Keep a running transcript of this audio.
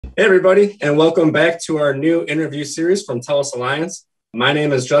Hey, everybody, and welcome back to our new interview series from Telos Alliance. My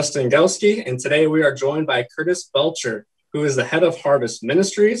name is Justin Gelski, and today we are joined by Curtis Belcher, who is the head of Harvest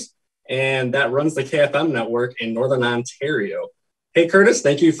Ministries, and that runs the KFM Network in Northern Ontario. Hey, Curtis,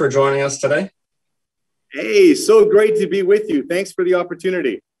 thank you for joining us today. Hey, so great to be with you. Thanks for the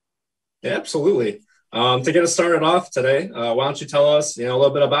opportunity. Yeah, absolutely. To get us started off today, why don't you tell us, a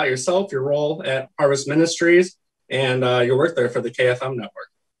little bit about yourself, your role at Harvest Ministries, and your work there for the KFM Network.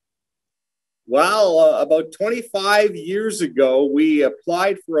 Well, about 25 years ago, we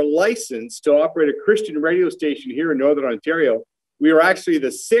applied for a license to operate a Christian radio station here in Northern Ontario. We were actually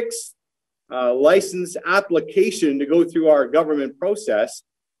the sixth license application to go through our government process,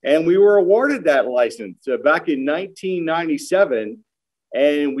 and we were awarded that license back in 1997,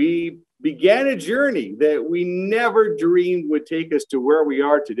 and we began a journey that we never dreamed would take us to where we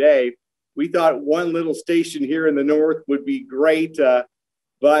are today. We thought one little station here in the north would be great,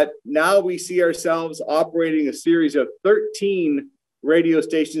 but now we see ourselves operating a series of 13 radio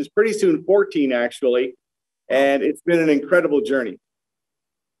stations, pretty soon 14 actually, and it's been an incredible journey.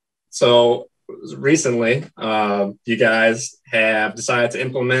 So recently, you guys have decided to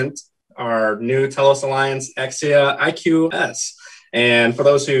implement our new Telos Alliance Axia iQs. And for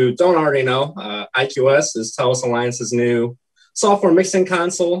those who don't already know, iQs is Telos Alliance's new software mixing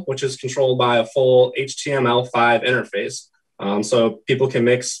console, which is controlled by a full HTML5 interface. So people can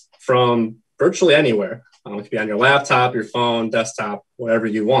mix from virtually anywhere. It could be on your laptop, your phone, desktop, whatever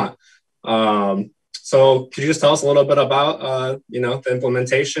you want. So could you just tell us a little bit about, the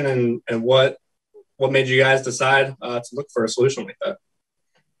implementation and what made you guys decide to look for a solution like that?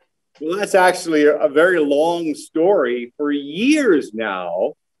 Well, that's actually a very long story. For years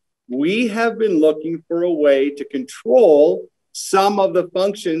now, we have been looking for a way to control some of the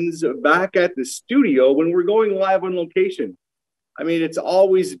functions back at the studio when we're going live on location. I mean, it's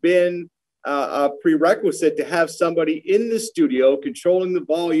always been a prerequisite to have somebody in the studio controlling the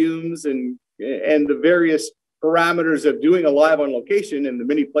volumes and the various parameters of doing a live on location in the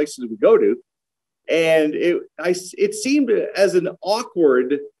many places we go to. And it seemed as an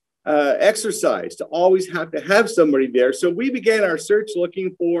awkward exercise to always have to have somebody there. So we began our search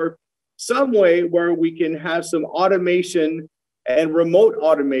looking for some way where we can have some automation and remote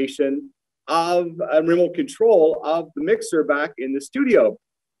automation of remote control of the mixer back in the studio.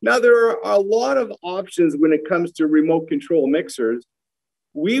 Now, there are a lot of options when it comes to remote control mixers.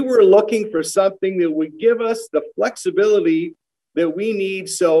 We were looking for something that would give us the flexibility that we need.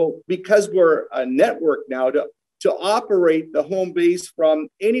 So because we're a network now, to operate the home base from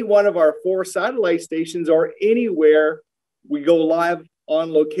any one of our 4 satellite stations or anywhere we go live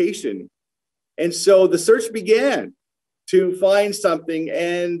on location. And so the search began to find something.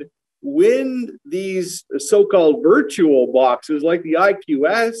 And when these so-called virtual boxes like the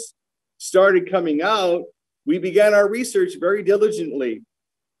iQs started coming out, we began our research very diligently.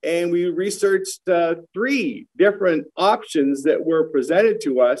 And we researched 3 different options that were presented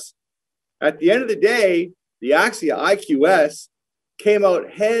to us. At the end of the day, the Axia iQs came out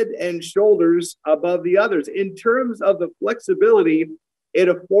head and shoulders above the others. In terms of the flexibility it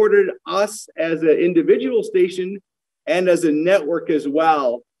afforded us as an individual station and as a network as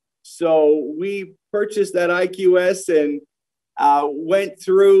well. So we purchased that iQs and went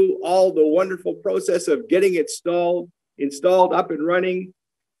through all the wonderful process of getting it installed, up and running.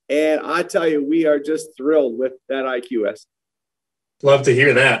 And I tell you, we are just thrilled with that iQs. Love to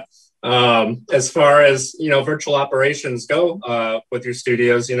hear that. As far as, virtual operations go with your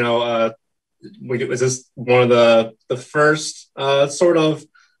studios, is this one of the first sort of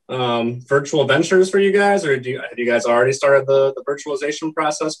virtual ventures for you guys, or have you guys already started the virtualization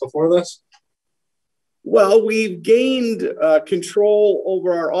process before this? Well, we've gained control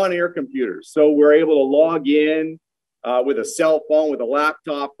over our on-air computers. So we're able to log in with a cell phone, with a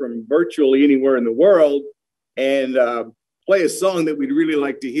laptop from virtually anywhere in the world and play a song that we'd really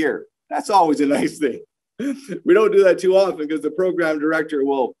like to hear. That's always a nice thing. We don't do that too often because the program director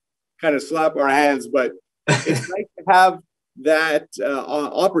will kind of slap our hands, but it's nice to have that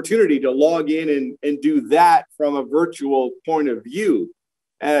opportunity to log in and do that from a virtual point of view,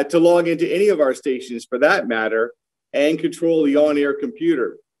 to log into any of our stations for that matter and control the on-air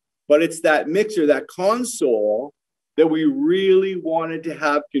computer. But it's that mixer, that console that we really wanted to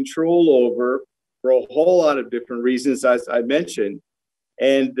have control over for a whole lot of different reasons, as I mentioned.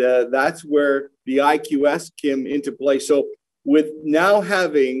 And that's where the iQs came into play. So with now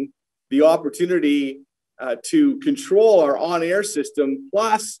having the opportunity to control our on-air system,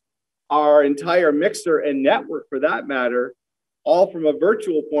 plus our entire mixer and network for that matter, all from a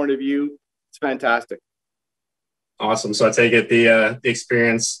virtual point of view, it's fantastic. Awesome. So I take it the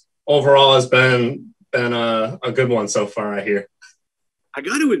experience overall has been a good one so far, I hear. I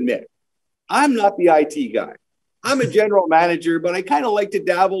got to admit, I'm not the IT guy. I'm a general manager, but I kind of like to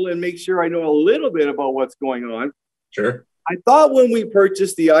dabble and make sure I know a little bit about what's going on. Sure. I thought when we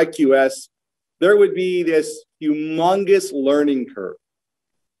purchased the iQs, there would be this humongous learning curve.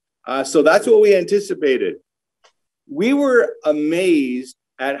 So that's what we anticipated. We were amazed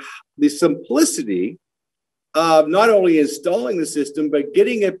at the simplicity of not only installing the system, but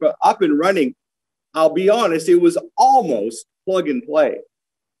getting it up and running. I'll be honest, it was almost plug and play.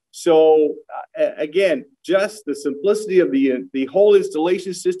 So again, just the simplicity of the whole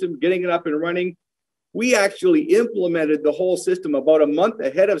installation system, getting it up and running. We actually implemented the whole system about a month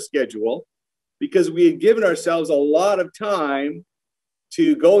ahead of schedule because we had given ourselves a lot of time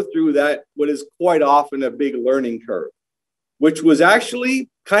to go through that, what is quite often a big learning curve, which was actually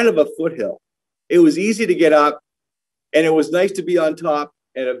kind of a foothill. It was easy to get up, and it was nice to be on top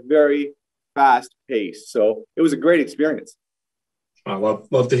at a very fast pace. So it was a great experience. I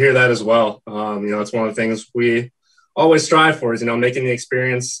love to hear that as well. It's one of the things we always strive for is, making the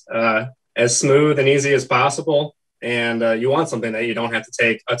experience as smooth and easy as possible. And you want something that you don't have to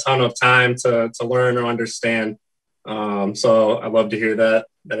take a ton of time to learn or understand. So I love to hear that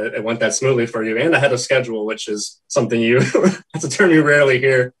it went that smoothly for you and ahead of schedule, which is something that's a term you rarely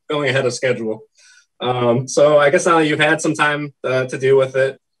hear, going ahead of schedule. So I guess now that you've had some time to deal with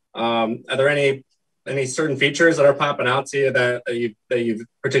it, are there any certain features that are popping out to you that you've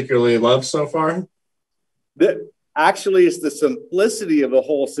particularly loved so far? Actually, it's the simplicity of the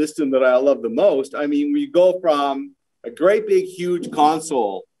whole system that I love the most. I mean, we go from a great big huge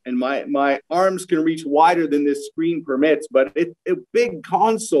console, and my arms can reach wider than this screen permits, but it's a big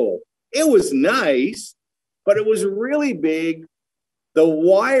console. It was nice, but it was really big. The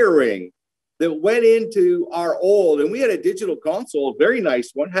wiring that went into our and we had a digital console, a very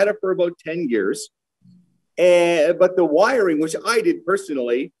nice one, had it for about 10 years. But the wiring, which I did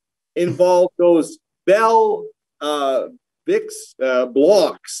personally, involved those Bell VIX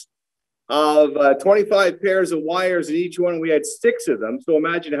blocks of 25 pairs of wires in each one. We had 6 of them. So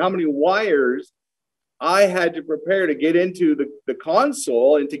imagine how many wires I had to prepare to get into the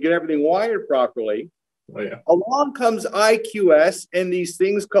console and to get everything wired properly. Oh, yeah. Along comes iQs and these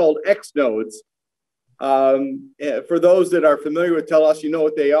things called X nodes. For those that are familiar with Telos, you know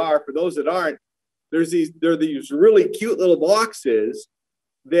what they are. For those that aren't, there are these really cute little boxes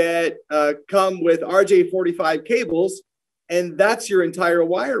that come with RJ45 cables, and that's your entire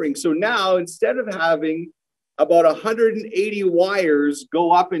wiring. So now, instead of having about 180 wires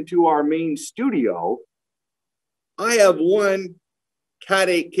go up into our main studio, I have one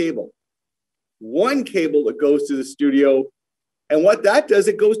Cat8 cable, one cable that goes to the studio, and what that does,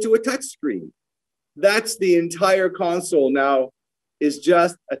 it goes to a touch screen. That's the entire console now is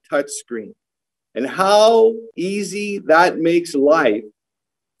just a touch screen. And how easy that makes life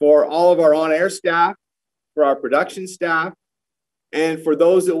for all of our on-air staff, for our production staff, and for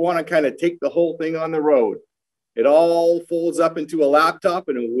those that want to kind of take the whole thing on the road. It all folds up into a laptop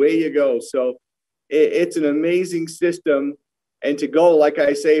and away you go. So it's an amazing system. And to go, like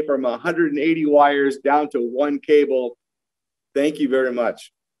I say, from 180 wires down to one cable, thank you very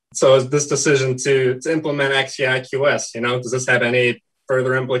much. So is this decision to implement Axia iQs, does this have any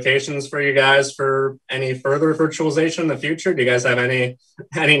further implications for you guys for any further virtualization in the future? Do you guys have any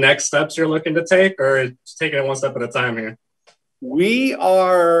next steps you're looking to take, or just taking it one step at a time here? We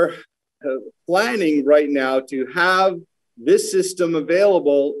are planning right now to have this system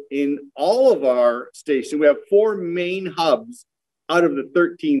available in all of our stations. We have 4 main hubs out of the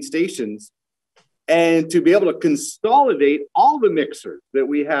 13 stations, and to be able to consolidate all the mixers that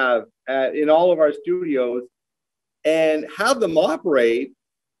we have in all of our studios and have them operate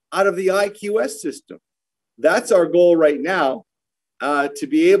out of the iQs system. That's our goal right now, to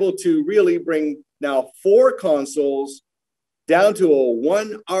be able to really bring now 4 consoles down to a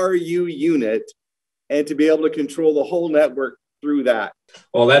 1 RU unit and to be able to control the whole network through that.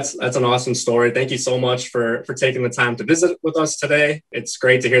 Well, that's an awesome story. Thank you so much for taking the time to visit with us today. It's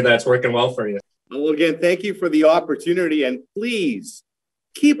great to hear that it's working well for you. Well, again, thank you for the opportunity, and please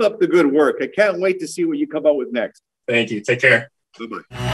keep up the good work. I can't wait to see what you come out with next. Thank you. Take care. Bye-bye.